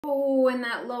Oh, when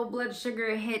that low blood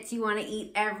sugar hits, you want to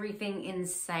eat everything in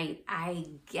sight. I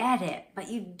get it, but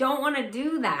you don't want to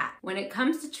do that. When it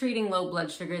comes to treating low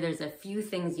blood sugar, there's a few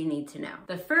things you need to know.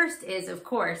 The first is, of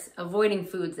course, avoiding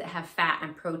foods that have fat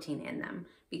and protein in them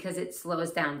because it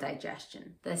slows down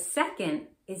digestion. The second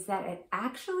is that it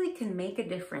actually can make a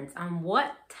difference on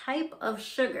what type of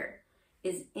sugar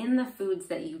is in the foods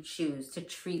that you choose to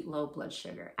treat low blood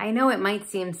sugar. I know it might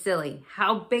seem silly.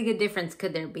 How big a difference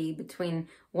could there be between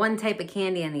one type of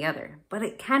candy and the other? But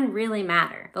it can really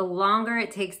matter. The longer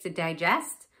it takes to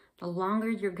digest, the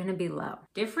longer you're gonna be low.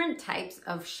 Different types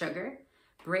of sugar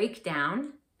break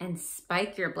down and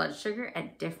spike your blood sugar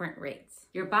at different rates.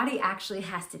 Your body actually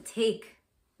has to take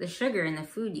the sugar in the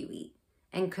food you eat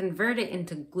and convert it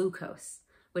into glucose,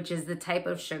 which is the type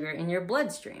of sugar in your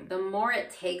bloodstream. The more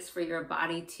it takes for your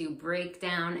body to break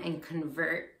down and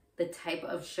convert the type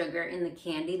of sugar in the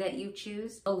candy that you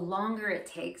choose, the longer it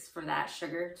takes for that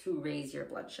sugar to raise your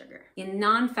blood sugar. In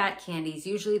non-fat candies,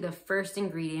 usually the first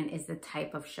ingredient is the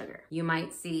type of sugar. You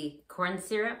might see corn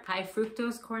syrup, high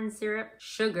fructose corn syrup,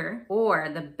 sugar, or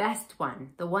the best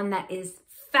one, the one that is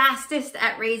fastest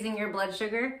at raising your blood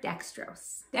sugar,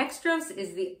 dextrose. Dextrose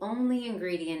is the only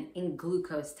ingredient in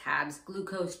glucose tabs,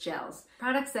 glucose gels,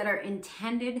 products that are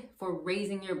intended for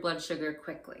raising your blood sugar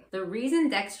quickly. The reason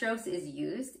dextrose is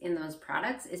used in those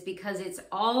products is because it's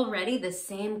already the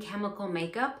same chemical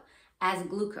makeup as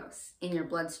glucose in your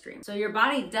bloodstream. So your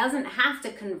body doesn't have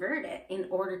to convert it in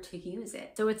order to use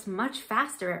it. So it's much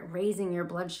faster at raising your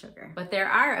blood sugar. But there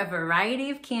are a variety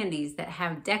of candies that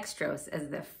have dextrose as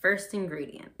the first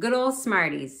ingredient. Good old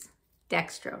Smarties,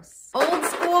 dextrose. Old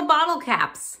school bottle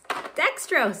caps,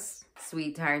 dextrose.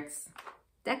 Sweet tarts,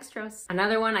 dextrose.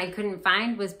 Another one I couldn't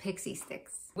find was Pixie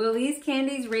Sticks. Will these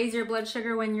candies raise your blood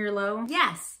sugar when you're low?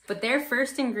 Yes, but their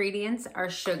first ingredients are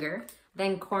sugar,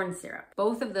 then corn syrup.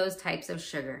 Both of those types of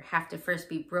sugar have to first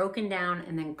be broken down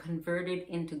and then converted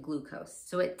into glucose,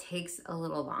 so it takes a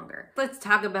little longer. Let's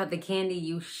talk about the candy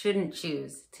you shouldn't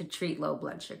choose to treat low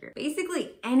blood sugar.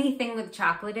 Basically, anything with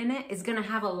chocolate in it is gonna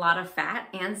have a lot of fat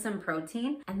and some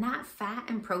protein, and that fat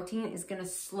and protein is gonna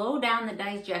slow down the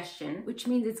digestion, which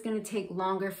means it's gonna take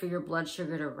longer for your blood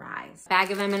sugar to rise.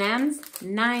 Bag of M&Ms,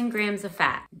 9 grams of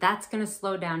fat. That's gonna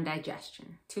slow down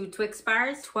digestion. 2 Twix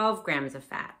bars, 12 grams of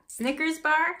fat. Snickers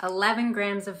bar, 11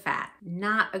 grams of fat.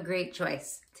 Not a great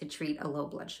choice to treat a low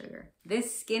blood sugar.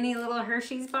 This skinny little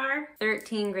Hershey's bar,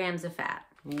 13 grams of fat.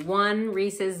 1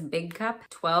 Reese's Big Cup,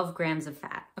 12 grams of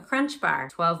fat. A Crunch bar,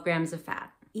 12 grams of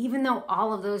fat. Even though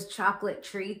all of those chocolate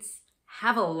treats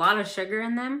have a lot of sugar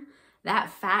in them,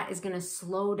 that fat is gonna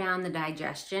slow down the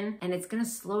digestion, and it's gonna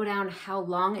slow down how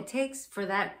long it takes for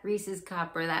that Reese's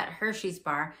Cup or that Hershey's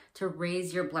bar to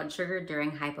raise your blood sugar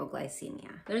during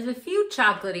hypoglycemia. There's a few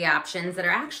chocolatey options that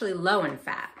are actually low in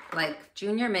fat, like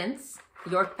Junior Mints,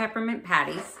 York Peppermint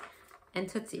Patties, and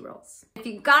Tootsie Rolls. If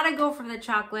you gotta go for the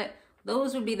chocolate,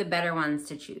 those would be the better ones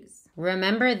to choose.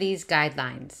 Remember these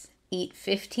guidelines. Eat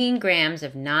 15 grams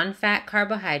of non-fat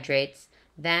carbohydrates,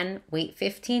 then wait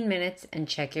 15 minutes and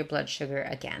check your blood sugar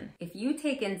again. If you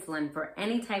take insulin for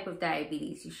any type of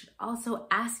diabetes, you should also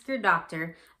ask your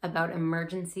doctor about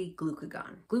emergency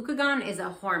glucagon. Glucagon is a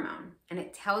hormone, and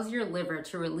it tells your liver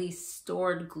to release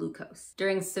stored glucose.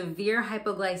 During severe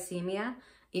hypoglycemia,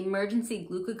 emergency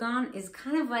glucagon is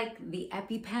kind of like the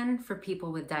EpiPen for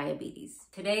people with diabetes.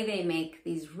 Today they make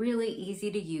these really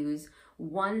easy to use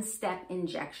one-step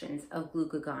injections of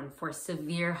glucagon for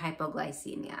severe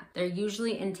hypoglycemia. They're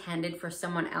usually intended for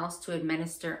someone else to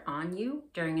administer on you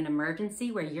during an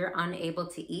emergency where you're unable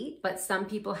to eat, but some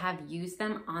people have used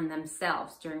them on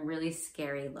themselves during really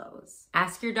scary lows.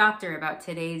 Ask your doctor about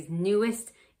today's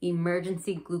newest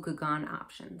emergency glucagon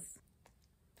options.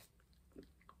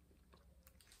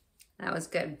 That was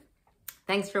good.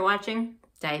 Thanks for watching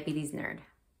Diabetes Nerd.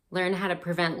 Learn how to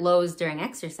prevent lows during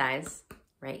exercise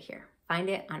right here. Find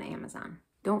it on Amazon.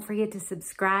 Don't forget to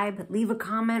subscribe, leave a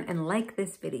comment, and like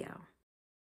this video.